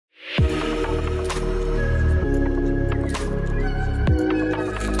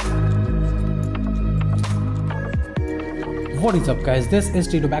What is up guys, this is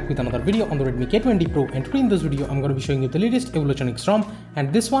Tito back with another video on the Redmi K20 Pro, and today in this video I'm going to be showing you the latest EvolutionX ROM,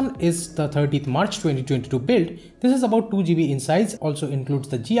 and this one is the 30th March 2022 build. This is about 2 GB in size, also includes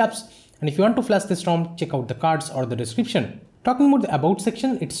the G apps, and if you want to flash this ROM, check out the cards or the description. Talking about the about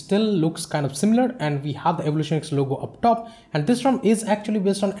section, it still looks kind of similar, and we have the EvolutionX logo up top, and this ROM is actually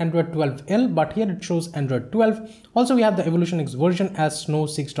based on Android 12L, but here it shows Android 12. Also we have the EvolutionX version as Snow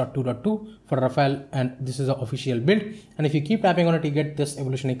 6.2.2 for Rafael, and this is the official build. And if you keep tapping on it, you get this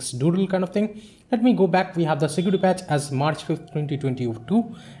EvolutionX doodle kind of thing. Let me go back. We have the security patch as March 5th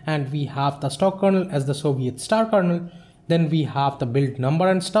 2022, and we have the stock kernel as the Soviet star kernel. Then we have the build number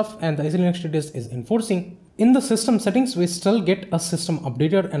and stuff, and the EvolutionX status is enforcing. In the system settings, we still get a system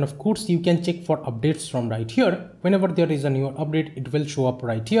updater, and of course you can check for updates from right here. Whenever there is a new update, it will show up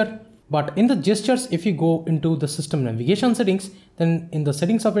right here. But in the gestures, if you go into the system navigation settings, then in the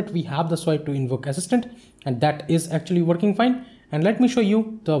settings of it, we have the swipe to invoke assistant, and that is actually working fine. And let me show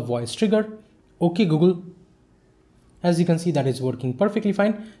you the voice trigger. Okay Google. As you can see, that is working perfectly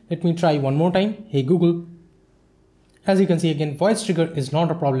fine. Let me try one more time. Hey Google. As you can see, again, voice trigger is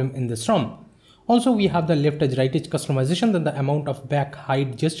not a problem in this ROM. Also, we have the left edge, right edge customization, then the amount of back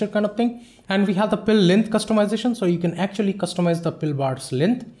hide gesture kind of thing. And we have the pill length customization, so you can actually customize the pill bar's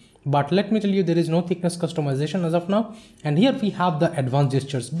length. But let me tell you, there is no thickness customization as of now. And here we have the advanced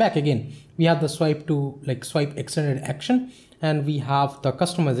gestures back again. We have the swipe to swipe extended action, and we have the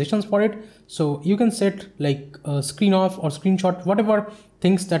customizations for it. So you can set screen off or screenshot, whatever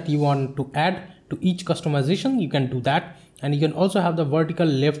things that you want to add to each customization, you can do that. And you can also have the vertical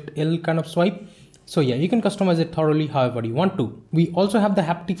left L kind of swipe. So yeah, you can customize it thoroughly however you want to. We also have the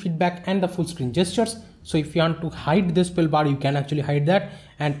haptic feedback and the full screen gestures. So if you want to hide this pill bar, you can actually hide that.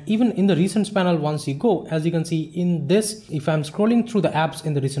 And even in the recents panel, once you go, as you can see in this, if I'm scrolling through the apps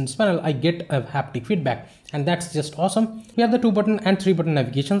in the recents panel, I get a haptic feedback, and that's just awesome. We have the 2 button and 3 button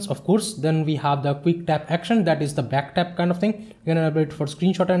navigations, of course. Then we have the quick tap action, that is the back tap kind of thing. You can enable it for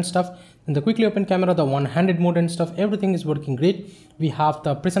screenshot and stuff. And the quickly open camera, the one-handed mode and stuff, everything is working great. We have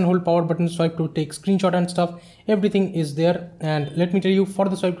the press and hold power button, swipe to take screenshot and stuff, everything is there. And let me tell you, for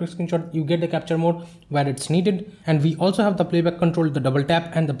the swipe to screenshot, you get the capture mode where it's needed. And we also have the playback control, the double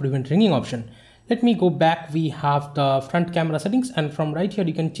tap, and the prevent ringing option. Let me go back. We have the front camera settings, and from right here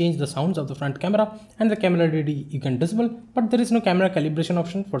you can change the sounds of the front camera, and the camera ready you can disable, but there is no camera calibration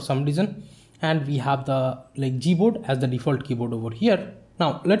option for some reason. And we have the Gboard as the default keyboard over here.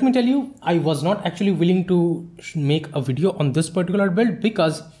 Now let me tell you, I was not actually willing to make a video on this particular build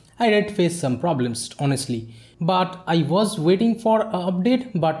because I did face some problems honestly, but I was waiting for an update,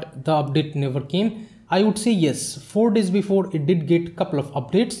 but the update never came. I would say yes, 4 days before it did get a couple of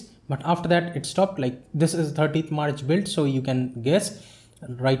updates, but after that it stopped. This is 30th March build, so you can guess.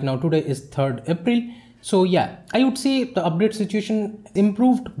 Right now today is 3rd April. So yeah, I would say the update situation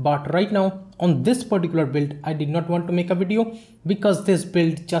improved, but right now on this particular build, I did not want to make a video because this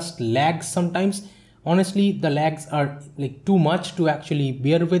build just lags sometimes. Honestly, the lags are too much to actually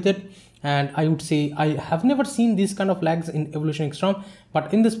bear with it. And I would say I have never seen these kind of lags in EvolutionX ROM,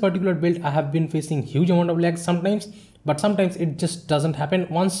 but in this particular build, I have been facing huge amount of lags sometimes, but sometimes it just doesn't happen.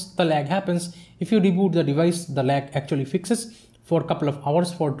 Once the lag happens, if you reboot the device, the lag actually fixes for a couple of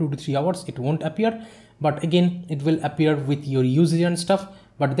hours, for 2 to 3 hours, it won't appear. But again, it will appear with your usage and stuff,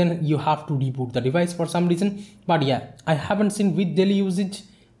 but then you have to reboot the device for some reason. But yeah, I haven't seen with daily usage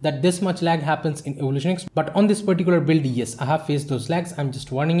that this much lag happens in EvolutionX, but on this particular build, yes, I have faced those lags. I'm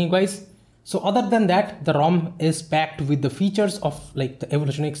just warning you guys. So other than that, the ROM is packed with the features of the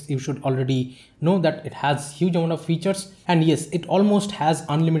EvolutionX. You should already know that it has huge amount of features, and yes, it almost has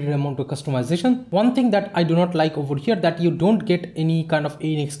unlimited amount of customization. One thing that I do not like over here, that you don't get any kind of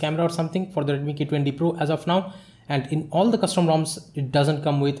ANX camera or something for the Redmi K20 Pro as of now. And in all the custom ROMs, it doesn't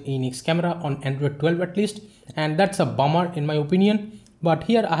come with ANX camera on Android 12 at least, and that's a bummer in my opinion. But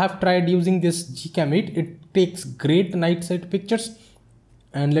here I have tried using this Gcam 8. It takes great night sight pictures.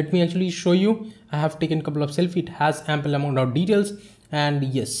 And let me actually show you. I have taken a couple of selfies. It has ample amount of details, and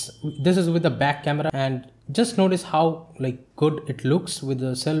yes, this is with the back camera, and just notice how good it looks with the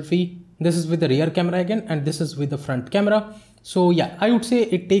selfie. This is with the rear camera again, and this is with the front camera. So yeah, I would say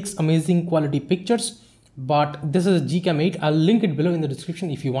it takes amazing quality pictures. But this is a Gcam 8. I'll link it below in the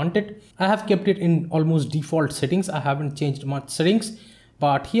description if you want it. I have kept it in almost default settings. I haven't changed much settings.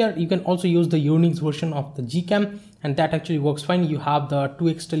 But here you can also use the Unix version of the Gcam, and that actually works fine. You have the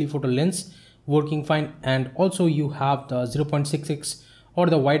 2x telephoto lens working fine, and also you have the 0.6x or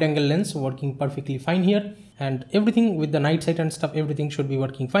the wide angle lens working perfectly fine here. and everything with the night sight and stuff, everything should be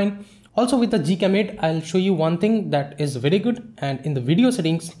working fine. Also with the Gcam 8, I'll show you one thing that is very good. And in the video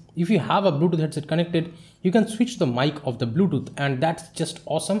settings, if you have a Bluetooth headset connected, you can switch the mic of the Bluetooth, and that's just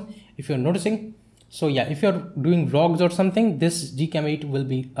awesome if you're noticing. So yeah, if you're doing vlogs or something, this Gcam 8 will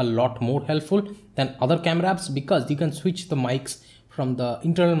be a lot more helpful than other camera apps, because you can switch the mics from the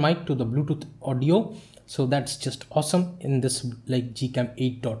internal mic to the Bluetooth audio. So that's just awesome in this like Gcam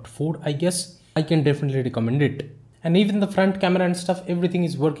 8.4, I guess. I can definitely recommend it. And even the front camera and stuff, everything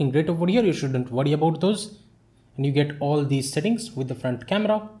is working great over here. You shouldn't worry about those. And you get all these settings with the front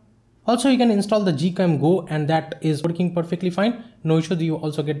camera. Also, you can install the Gcam Go, and that is working perfectly fine. No issues. You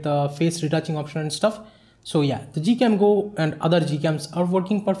also get the face retouching option and stuff. So yeah, the Gcam Go and other Gcams are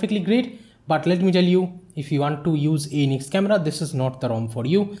working perfectly great. But let me tell you, if you want to use ANX camera, this is not the ROM for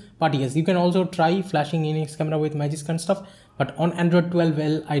you. But yes, you can also try flashing ANX camera with Magisk and stuff. But on Android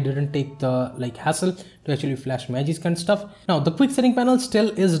 12L, I didn't take the hassle to actually flash Magisk and stuff. Now the quick setting panel still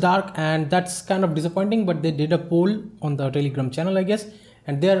is dark, and that's kind of disappointing. But they did a poll on the Telegram channel, I guess.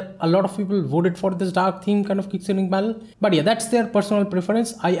 And there a lot of people voted for this dark theme kind of quick setting panel. But yeah, that's their personal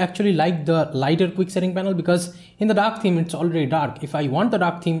preference. I actually like the lighter quick setting panel, because in the dark theme it's already dark. If I want the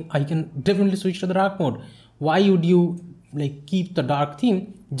dark theme, I can definitely switch to the dark mode. Why would you keep the dark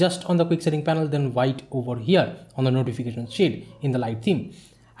theme just on the quick setting panel, then white over here on the notification shade in the light theme?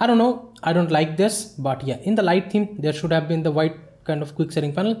 I don't know, I don't like this. But yeah, in the light theme there should have been the white kind of quick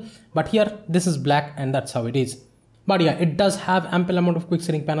setting panel, but here this is black, and that's how it is. But yeah, it does have ample amount of quick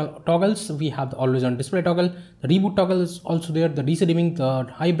setting panel toggles. We have the always on display toggle, the reboot toggle is also there, the DC dimming, the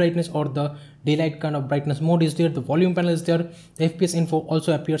high brightness or the daylight kind of brightness mode is there, the volume panel is there, the FPS info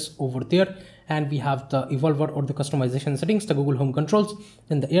also appears over there, and we have the evolver or the customization settings, the Google Home controls,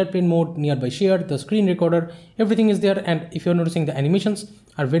 then the airplane mode, nearby share, the screen recorder, everything is there. And if you're noticing, the animations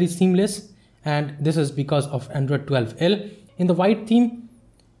are very seamless, and this is because of Android 12L. In the white theme,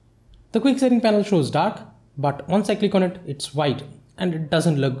 the quick setting panel shows dark, but once I click on it, it's white, and it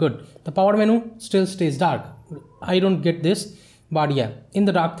doesn't look good. The power menu still stays dark. I don't get this. But yeah, in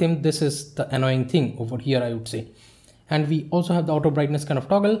the dark theme, this is the annoying thing over here, I would say. And we also have the auto brightness kind of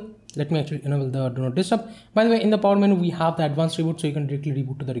toggle. Let me actually enable the do not disturb. By the way, in the power menu, we have the advanced reboot, so you can directly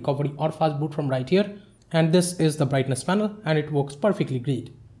reboot to the recovery or fast boot from right here. And this is the brightness panel, and it works perfectly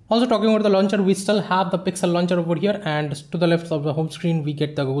great. Also, talking about the launcher, we still have the Pixel launcher over here, and to the left of the home screen, we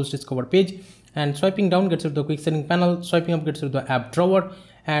get the Google's Discover page, and swiping down gets rid of the quick setting panel, swiping up gets rid of the app drawer,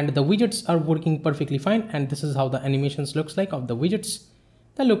 and the widgets are working perfectly fine. And this is how the animations looks like of the widgets.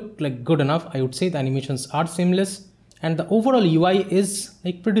 They look like good enough, I would say. The animations are seamless, and the overall UI is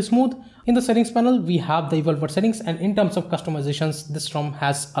pretty smooth. In the settings panel, we have the evolver settings, and in terms of customizations, this ROM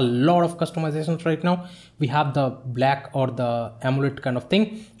has a lot of customizations right now. We have the black or the AMOLED kind of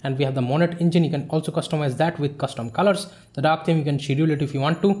thing, and we have the Monet engine. You can also customize that with custom colors. The dark theme, you can schedule it if you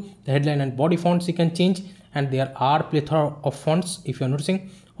want to. The headline and body fonts you can change, and there are plethora of fonts if you're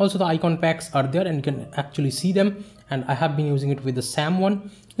noticing. Also, the icon packs are there, and you can actually see them, and I have been using it with the SAM one.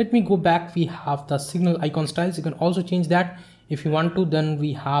 Let me go back. We have the signal icon styles. You can also change that if you want to. Then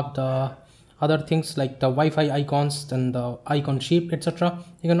we have the other things like the Wi-Fi icons, then the icon shape, etc.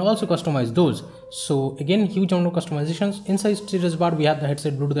 You can also customize those. So again, huge amount of customizations. Inside status bar, we have the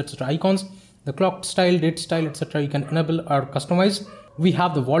headset, Bluetooth, etc. icons, the clock style, date style, etc. You can enable or customize. We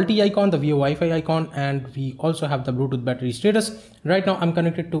have the VoLTE icon, the VO Wi-Fi icon, and we also have the Bluetooth battery status. Right now I'm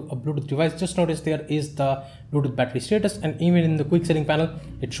connected to a Bluetooth device. Just notice there is the Bluetooth battery status, and even in the quick setting panel,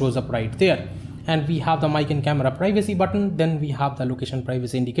 it shows up right there. And we have the mic and camera privacy button. Then we have the location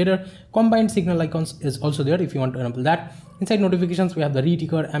privacy indicator. Combined signal icons is also there if you want to enable that. Inside notifications, we have the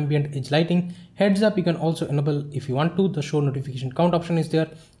reticker, ambient, edge lighting, heads up. You can also enable if you want to. The show notification count option is there.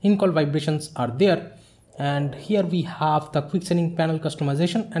 In-call vibrations are there. And here we have the quick setting panel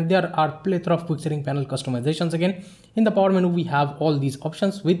customization, and there are plethora of quick setting panel customizations again. In the power menu, we have all these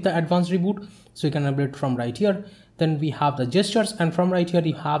options with the advanced reboot, so you can enable it from right here. Then we have the gestures, and from right here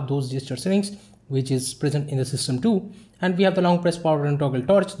you have those gesture settings, which is present in the system too. And we have the long press power and toggle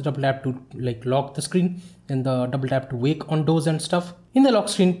torch, the double tap to lock the screen, and the double tap to wake on doors and stuff. In the lock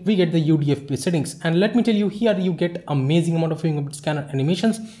screen, we get the UDFP settings, and let me tell you, here you get amazing amount of fingerprint scanner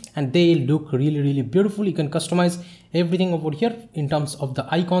animations, and they look really beautiful. You can customize everything over here in terms of the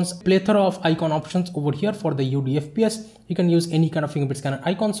icons, plethora of icon options over here for the UDFPS. You can use any kind of fingerprint scanner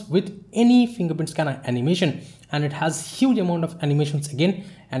icons with any fingerprint scanner animation, and it has huge amount of animations again,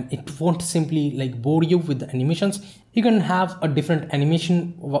 and it won't simply bore you with the animations. You can have a different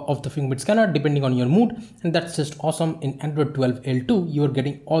animation of the fingerprint scanner depending on your mood, and that's just awesome. In Android 12 L2, you are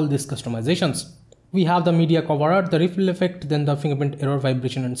getting all these customizations. We have the media cover art, the ripple effect, then the fingerprint error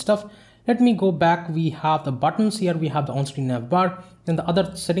vibration and stuff. Let me go back. We have the buttons here. We have the on-screen nav bar, then the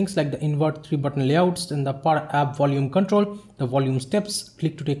other settings like the invert 3-button layouts, then the per app volume control, the volume steps,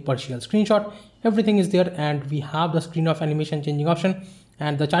 click to take partial screenshot. Everything is there, and we have the screen off animation changing option,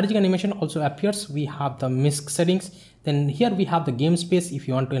 and the charging animation also appears. We have the MISC settings. Then here we have the game space. If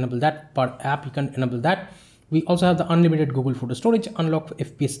you want to enable that per app, you can enable that. We also have the unlimited Google photo storage, unlock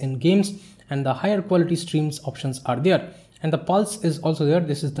FPS in games, and the higher quality streams options are there. And the pulse is also there.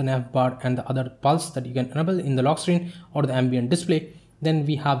 This is the nav bar and the other pulse that you can enable in the lock screen or the ambient display. Then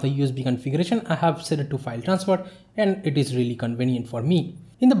we have the USB configuration. I have set it to file transfer, and it is really convenient for me.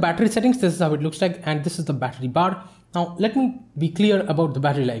 In the battery settings, this is how it looks like, and this is the battery bar. Now let me be clear about the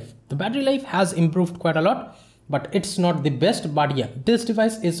battery life. The battery life has improved quite a lot, but it's not the best. But yeah, this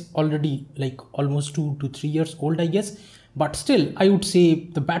device is already like almost 2 to 3 years old, I guess. But still, I would say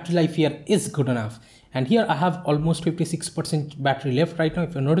the battery life here is good enough. And here I have almost 56% battery left right now,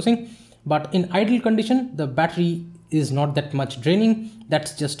 if you're noticing. But in idle condition, the battery is not that much draining.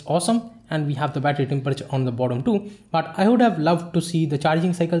 That's just awesome. And we have the battery temperature on the bottom too. But I would have loved to see the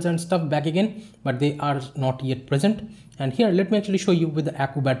charging cycles and stuff back again, but they are not yet present. And here, let me actually show you with the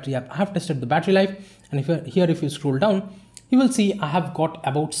Accu battery app. I have tested the battery life, and if you scroll down, you will see I have got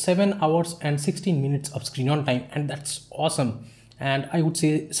about 7 hours and 16 minutes of screen on time, and that's awesome. And I would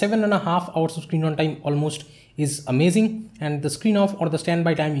say 7.5 hours of screen on time almost is amazing. And the screen off or the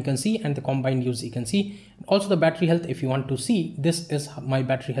standby time you can see, and the combined use you can see. Also the battery health, if you want to see, this is my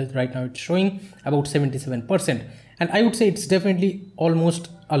battery health right now. It's showing about 77%. And I would say it's definitely almost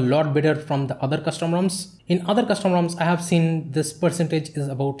a lot better from the other custom ROMs. In other custom ROMs, I have seen this percentage is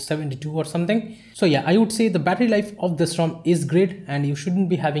about 72 or something. So yeah, I would say the battery life of this ROM is great, and you shouldn't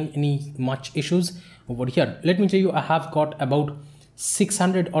be having any much issues over here. Let me tell you, I have got about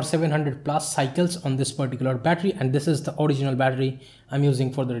 600 or 700 plus cycles on this particular battery, and this is the original battery I'm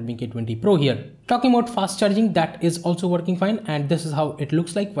using for the Redmi K20 Pro here. Talking about fast charging, that is also working fine, and this is how it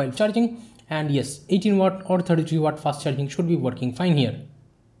looks like while charging. And yes, 18 watt or 33 watt fast charging should be working fine here.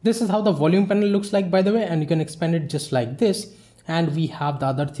 This is how the volume panel looks like, by the way, and you can expand it just like this. And we have the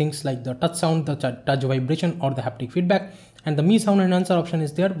other things like the touch sound, the touch vibration or the haptic feedback, and the Mi Sound Enhancer option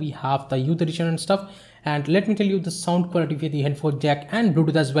is there. We have the youth edition and stuff. And let me tell you, the sound quality with the headphone jack and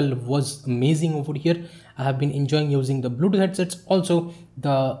Bluetooth as well was amazing over here. I have been enjoying using the Bluetooth headsets. Also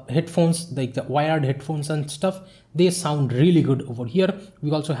the headphones, like the wired headphones and stuff, they sound really good over here. We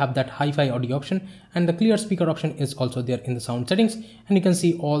also have that hi-fi audio option, and the clear speaker option is also there in the sound settings, and you can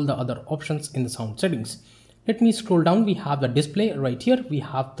see all the other options in the sound settings. Let me scroll down. We have the display right here. We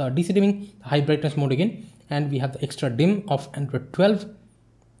have the DC dimming, the high brightness mode again, and we have the extra dim of Android 12.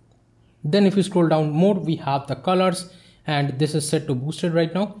 Then if you scroll down more, we have the colors, and this is set to boosted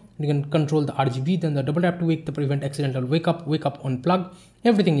right now. You can control the RGB, then the double tap to wake, the prevent accidental wake up unplug.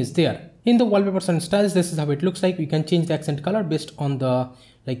 Everything is there. In the wallpapers and styles, this is how it looks like. You can change the accent color based on the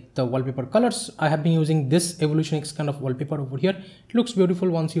wallpaper colors. I have been using this EvolutionX kind of wallpaper over here. It looks beautiful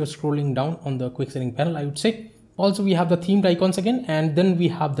once you're scrolling down on the quick setting panel, I would say. Also, we have the themed icons again, and then we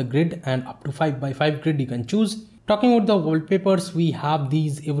have the grid, and up to 5x5 grid you can choose. Talking about the wallpapers, we have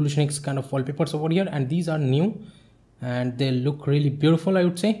these EvolutionX kind of wallpapers over here, and these are new and they look really beautiful, I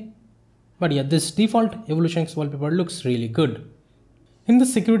would say. But yeah, this default EvolutionX wallpaper looks really good. In the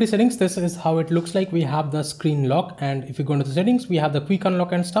security settings, this is how it looks like. We have the screen lock, and if you go into the settings, we have the quick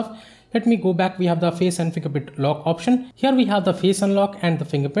unlock and stuff. Let me go back. We have the face and fingerprint lock option. Here we have the face unlock and the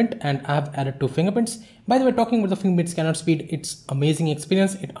fingerprint, and I have added 2 fingerprints. By the way, talking about the fingerprint scanner speed, it's amazing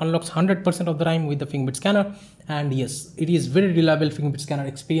experience. It unlocks 100% of the time with the fingerprint scanner, and yes, it is very reliable fingerprint scanner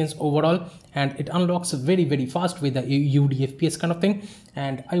experience overall, and it unlocks very fast with the UDFPS kind of thing.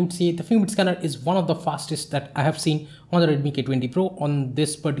 And I would say the fingerprint scanner is one of the fastest that I have seen on the Redmi K20 Pro on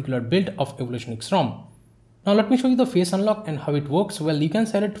this particular build of EvolutionX ROM. Now let me show you the face unlock and how it works. Well, you can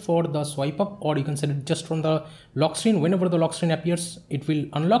set it for the swipe up, or you can set it just from the lock screen. Whenever the lock screen appears, it will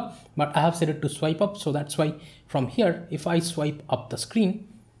unlock, but I have set it to swipe up. So that's why from here, if I swipe up the screen,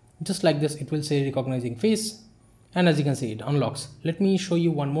 just like this, it will say recognizing face. And as you can see, it unlocks. Let me show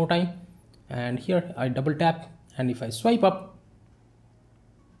you one more time. And here I double tap, and if I swipe up,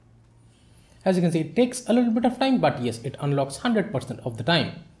 as you can see, it takes a little bit of time, but yes, it unlocks 100% of the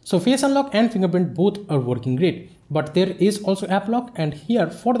time. So face unlock and fingerprint both are working great, but there is also app lock, and here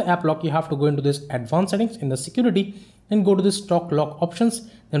for the app lock, you have to go into this advanced settings in the security and go to the stock lock options.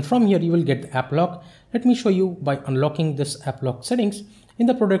 Then from here, you will get the app lock. Let me show you by unlocking this app lock settings. In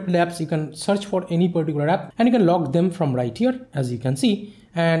the protected apps, you can search for any particular app and you can lock them from right here, as you can see.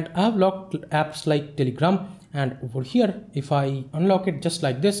 And I have locked apps like Telegram, and over here, if I unlock it just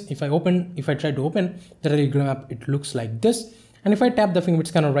like this, if I try to open the Telegram app, it looks like this. And if I tap the fingerprint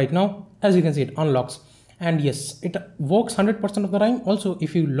scanner right now, as you can see, it unlocks. And yes, it works 100% of the time. Also,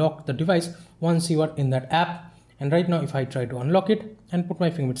 if you lock the device once you are in that app, and right now if I try to unlock it and put my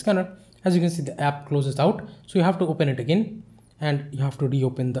fingerprint scanner, as you can see, the app closes out. So you have to open it again and you have to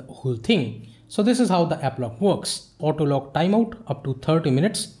reopen the whole thing. So this is how the app lock works. Auto lock timeout up to 30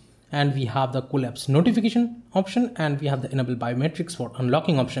 minutes. And we have the collapse notification option, and we have the enable biometrics for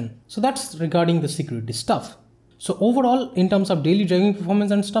unlocking option. So that's regarding the security stuff. So overall, in terms of daily driving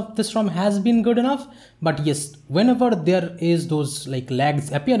performance and stuff, this ROM has been good enough. But yes, whenever there is those like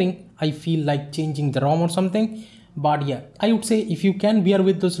lags appearing, I feel like changing the ROM or something. But yeah, I would say if you can bear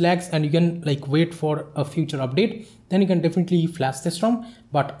with those lags and you can like wait for a future update, then you can definitely flash this ROM.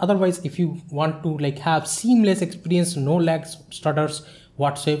 But otherwise, if you want to like have seamless experience, no lags, stutters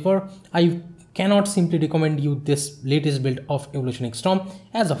whatsoever, I cannot simply recommend you this latest build of EvolutionX ROM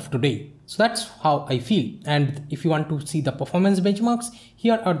as of today. So that's how I feel. And if you want to see the performance benchmarks,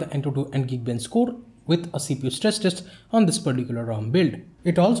 here are the Antutu and Geekbench score with a CPU stress test on this particular ROM build.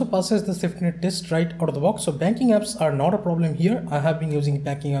 It also passes the Safetynet test right out of the box, so banking apps are not a problem here. I have been using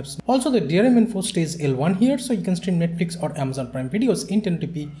banking apps. Also, the DRM info stays L1 here, so you can stream Netflix or Amazon Prime videos in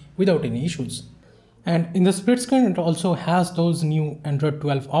 1080p without any issues. And in the split screen, it also has those new Android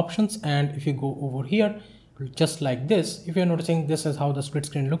 12 options. And if you go over here, just like this, if you're noticing, this is how the split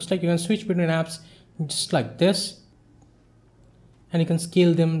screen looks like. You can switch between apps just like this, and you can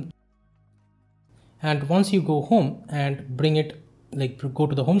scale them. And once you go home and bring it, like go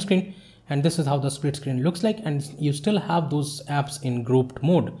to the home screen, and this is how the split screen looks like, and you still have those apps in grouped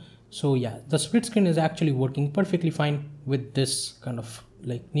mode. So yeah, the split screen is actually working perfectly fine with this kind of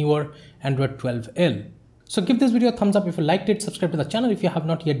like newer Android 12L. So give this video a thumbs up if you liked it, subscribe to the channel if you have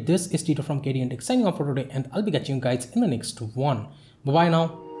not yet. This is Tito from K20 signing off for today, and I'll be catching you guys in the next one. Bye bye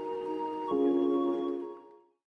now.